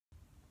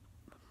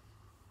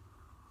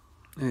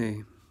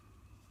Hey,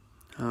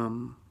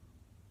 um,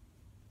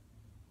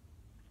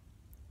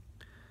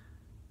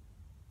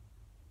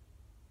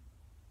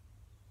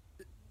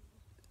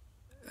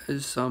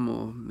 as some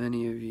or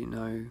many of you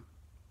know,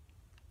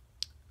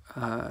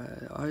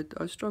 I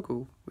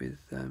struggle with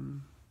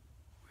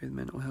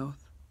mental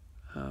health,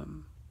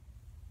 um,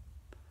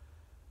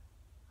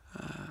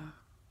 uh,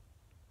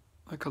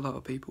 like a lot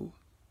of people,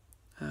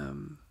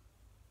 um,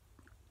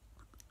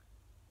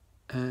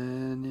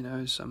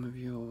 and some of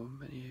you or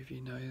many of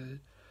you know that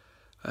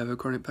I have a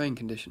chronic pain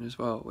condition as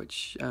well,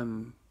 which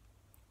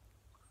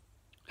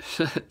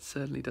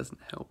certainly doesn't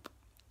help,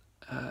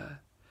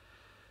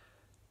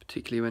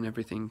 particularly when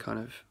everything kind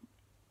of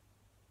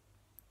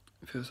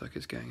feels like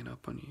it's ganging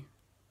up on you.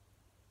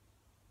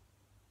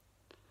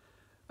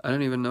 I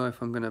don't even know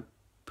if I'm gonna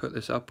put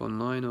this up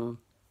online or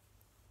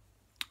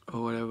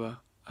whatever.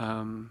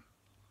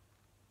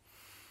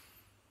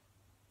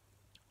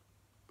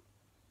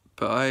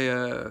 But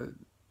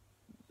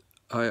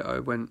I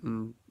went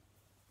and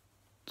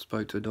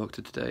spoke to a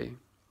doctor today,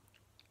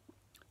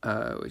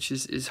 which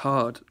is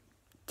hard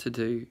to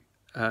do,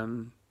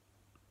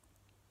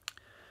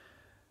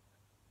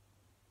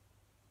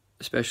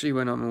 especially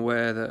when I'm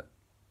aware that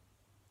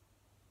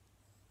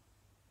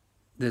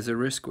there's a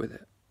risk with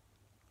it.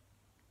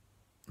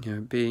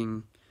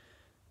 Being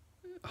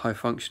high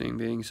functioning,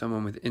 being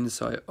someone with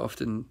insight,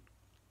 often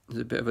is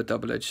a bit of a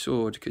double-edged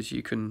sword, because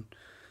you can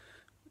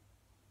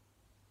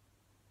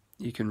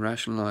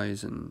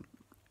rationalize and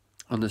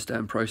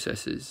understand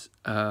processes,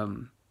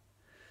 but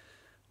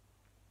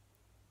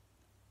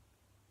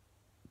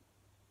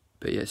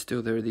yet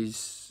still there are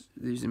these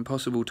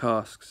impossible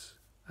tasks.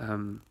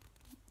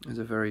 There's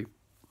a very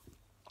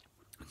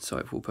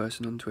insightful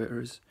person on Twitter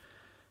has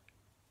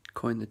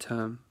coined the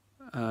term,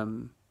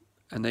 and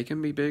they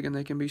can be big and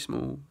they can be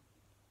small.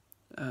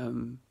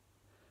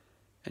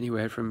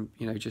 Anywhere from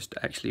just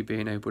actually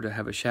being able to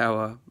have a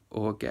shower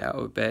or get out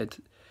of bed,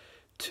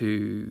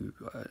 to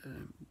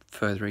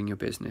furthering your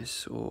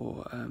business,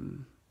 or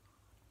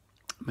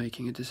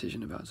making a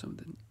decision about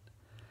something.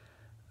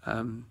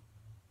 I've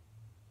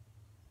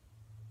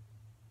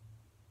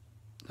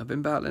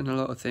been battling a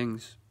lot of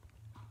things,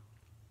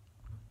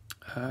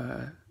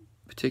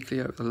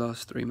 particularly over the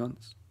last 3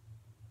 months,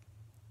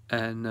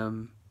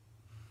 and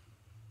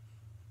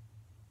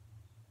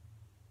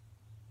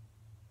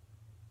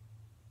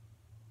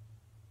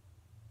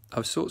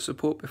I've sought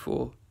support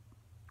before,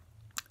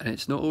 and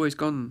it's not always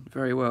gone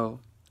very well.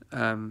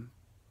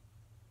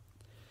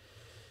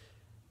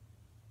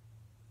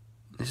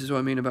 This is what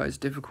I mean about it's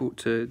difficult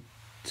to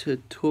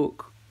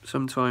talk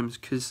sometimes,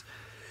 because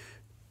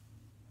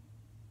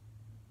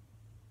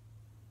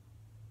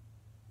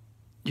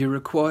you're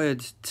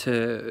required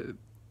to.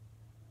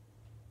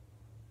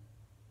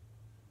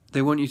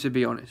 They want you to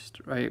be honest,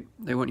 right?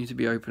 They want you to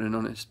be open and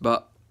honest,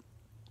 but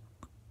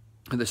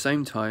at the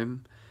same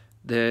time,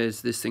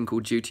 there's this thing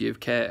called duty of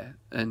care,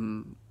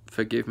 and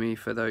forgive me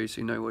for those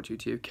who know what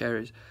duty of care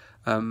is,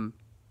 but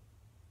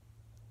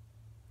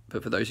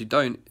for those who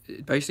don't,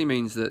 it basically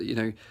means that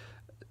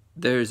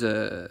there's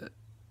a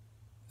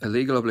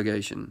legal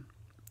obligation,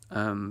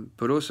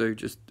 but also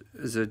just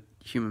as a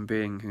human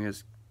being who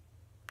has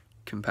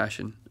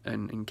compassion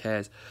and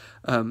cares,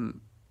 that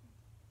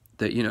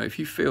if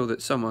you feel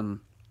that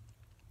someone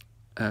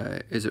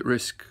is at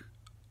risk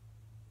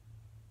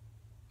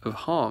of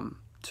harm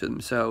to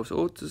themselves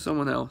or to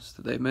someone else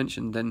that they've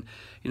mentioned, then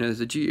there's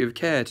a duty of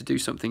care to do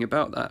something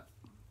about that,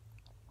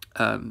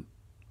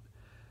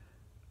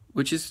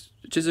 which is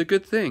a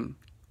good thing.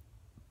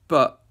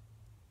 But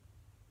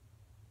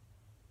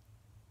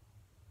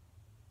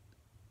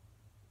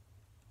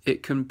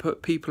it can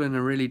put people in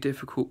a really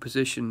difficult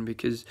position,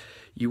 because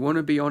you want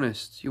to be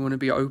honest, you want to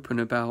be open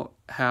about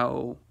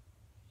how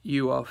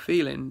you are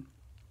feeling,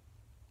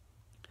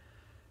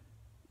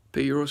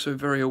 but you're also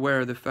very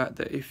aware of the fact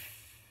that if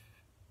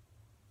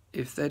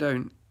they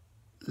don't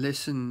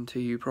listen to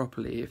you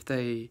properly, if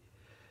they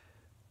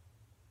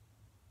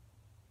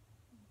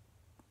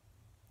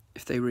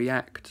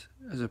react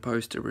as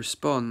opposed to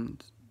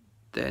respond,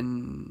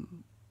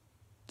 then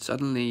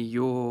suddenly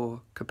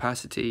your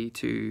capacity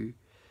to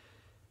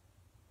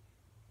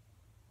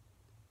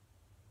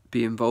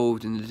be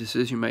involved in the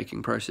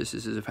decision-making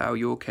processes of how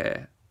your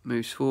care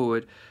moves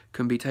forward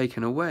can be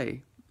taken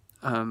away,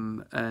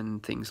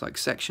 and things like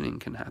sectioning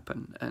can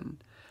happen,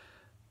 and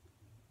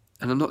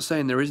I'm not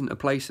saying there isn't a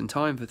place and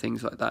time for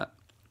things like that,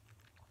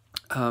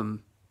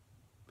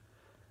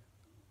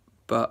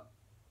 but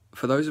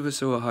for those of us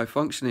who are high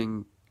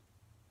functioning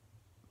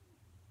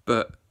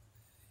but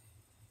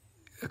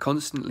are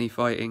constantly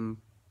fighting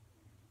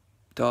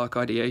dark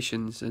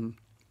ideations and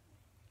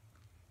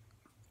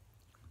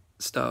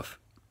stuff,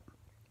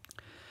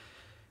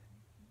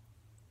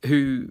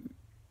 who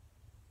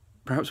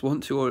perhaps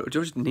want to or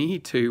just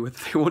need to, whether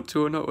they want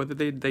to or not, whether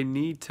they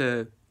need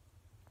to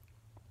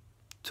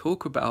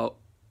talk about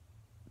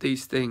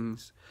these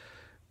things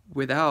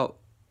without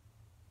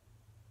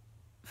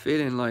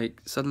feeling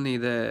like suddenly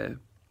their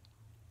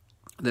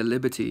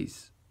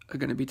liberties are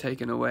going to be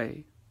taken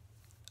away.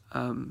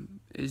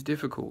 is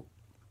difficult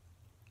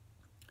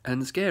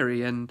and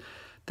scary, and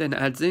then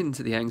adds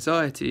into the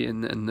anxiety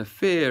and the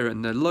fear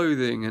and the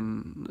loathing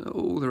and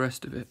all the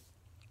rest of it.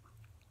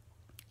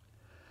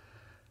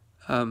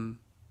 And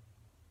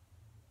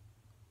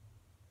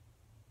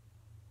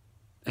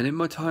in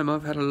my time,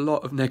 I've had a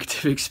lot of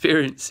negative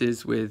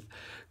experiences with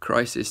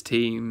crisis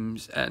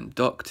teams and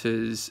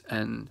doctors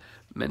and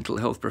mental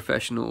health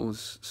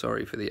professionals.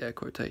 Sorry for the air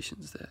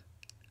quotations there.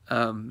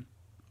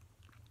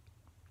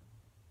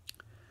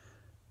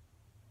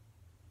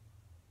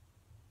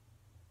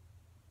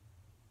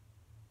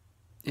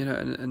 You know,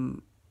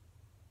 and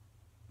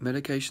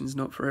medication's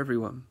not for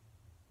everyone.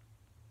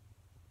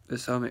 For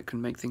some, it can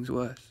make things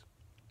worse.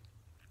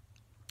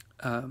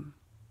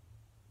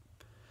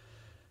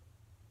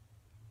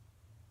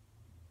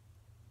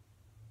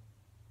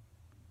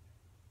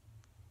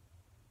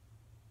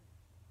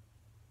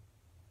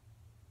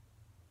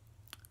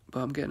 But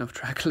I'm getting off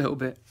track a little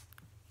bit.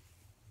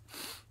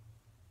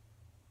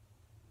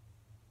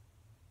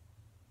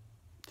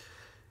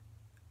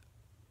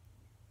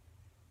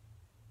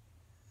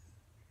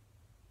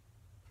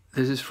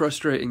 There's this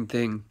frustrating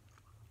thing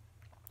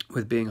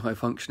with being high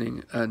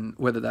functioning, and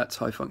whether that's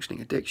high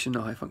functioning addiction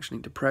or high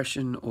functioning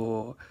depression,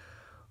 or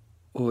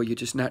you're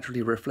just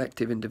naturally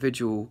reflective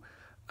individual,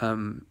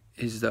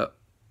 is that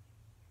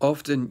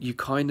often you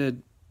kind of,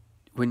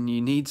 when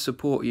you need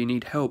support, you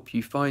need help,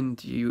 you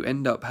find you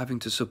end up having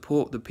to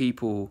support the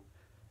people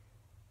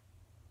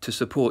to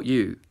support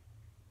you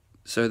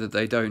so that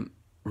they don't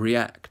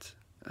react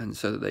and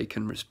so that they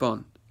can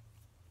respond.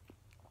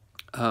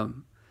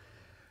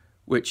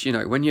 Which, you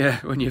know, when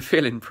you're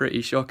feeling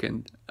pretty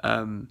shocking,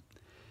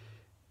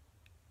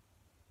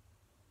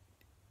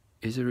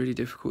 is a really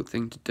difficult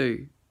thing to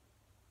do.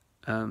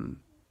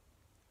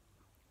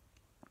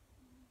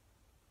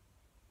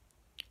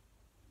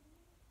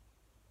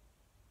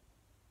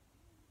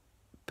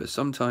 But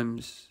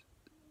sometimes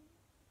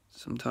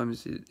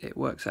it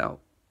works out.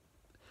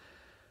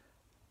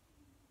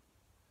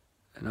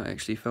 And I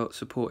actually felt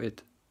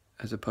supported,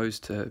 as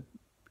opposed to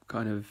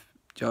kind of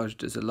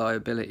judged as a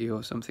liability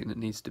or something that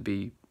needs to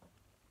be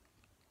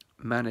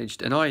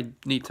managed. And I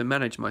need to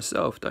manage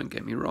myself, don't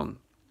get me wrong.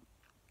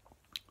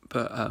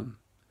 But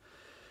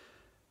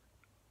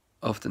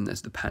often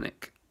there's the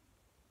panic,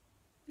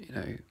 you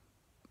know,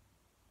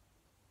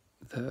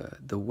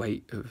 the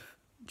weight of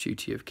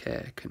duty of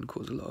care can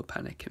cause a lot of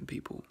panic in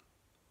people.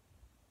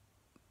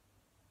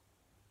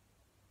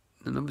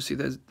 And obviously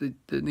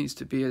there needs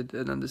to be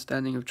an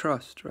understanding of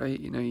trust, right?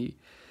 You know, you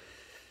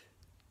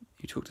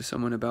talk to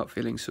someone about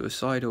feeling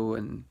suicidal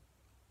and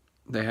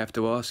they have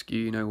to ask you,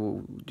 you know,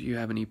 well, do you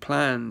have any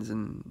plans?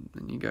 And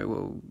you go,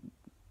 well,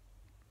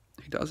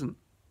 who doesn't,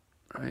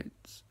 right?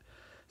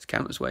 It's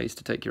countless ways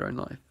to take your own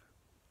life.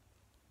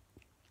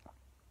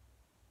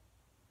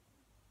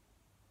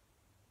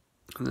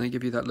 And then they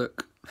give you that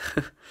look,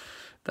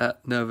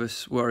 that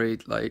nervous,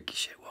 worried, like,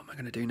 shit, what am I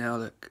going to do now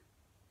look?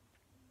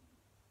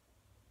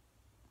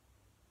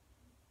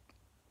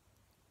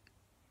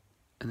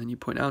 And then you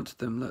point out to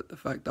them, look, the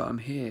fact that I'm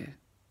here,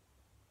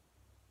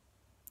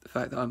 the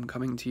fact that I'm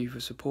coming to you for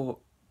support,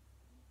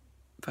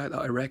 the fact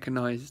that I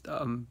recognise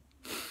that I'm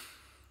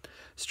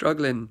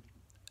struggling,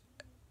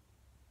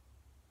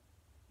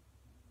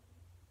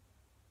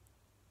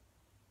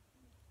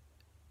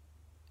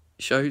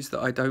 shows that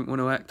I don't want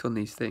to act on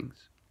these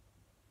things.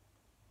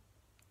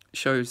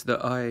 Shows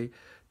that I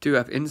do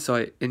have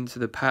insight into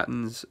the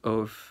patterns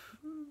of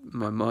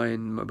my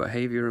mind, my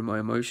behaviour and my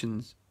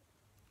emotions.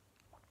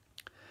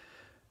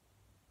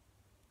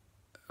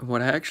 And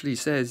what it actually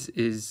says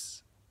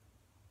is,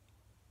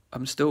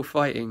 I'm still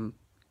fighting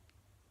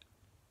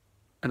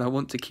and I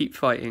want to keep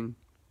fighting.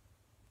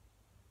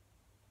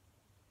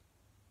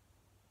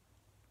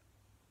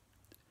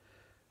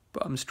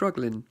 But I'm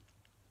struggling.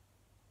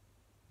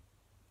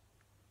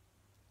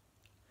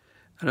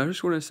 And I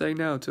just want to say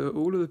now to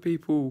all of the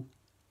people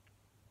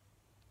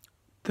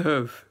that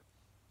have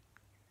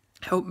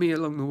helped me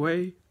along the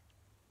way,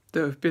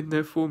 that have been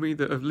there for me,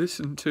 that have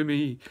listened to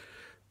me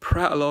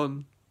prattle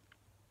on,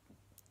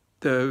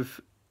 that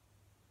have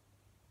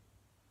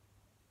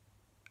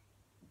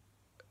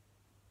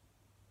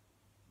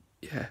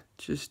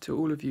just to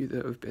all of you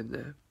that have been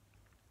there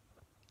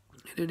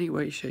in any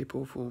way, shape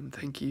or form,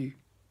 thank you.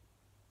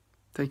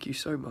 Thank you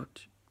so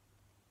much.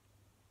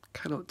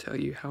 Cannot tell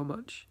you how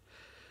much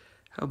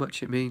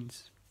it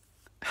means.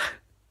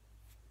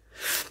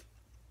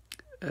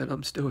 And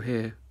I'm still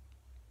here.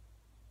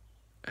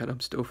 And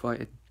I'm still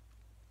fighting.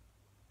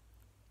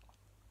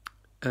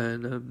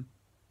 And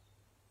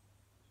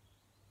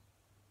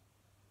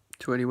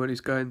to anyone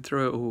who's going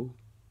through it all,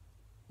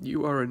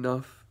 you are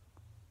enough.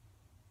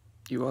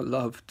 You are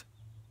loved.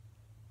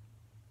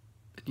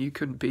 And you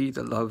can be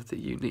the love that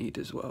you need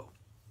as well.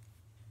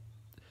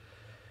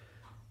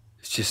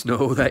 It's just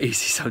not all that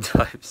easy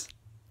sometimes.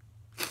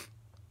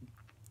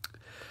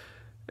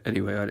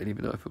 Anyway, I don't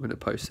even know if I'm going to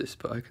post this,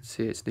 but I can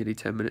see it's nearly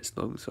 10 minutes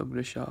long, so I'm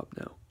going to shut up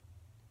now.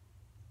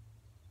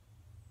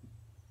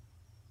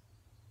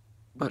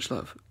 Much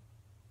love.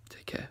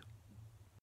 Take care.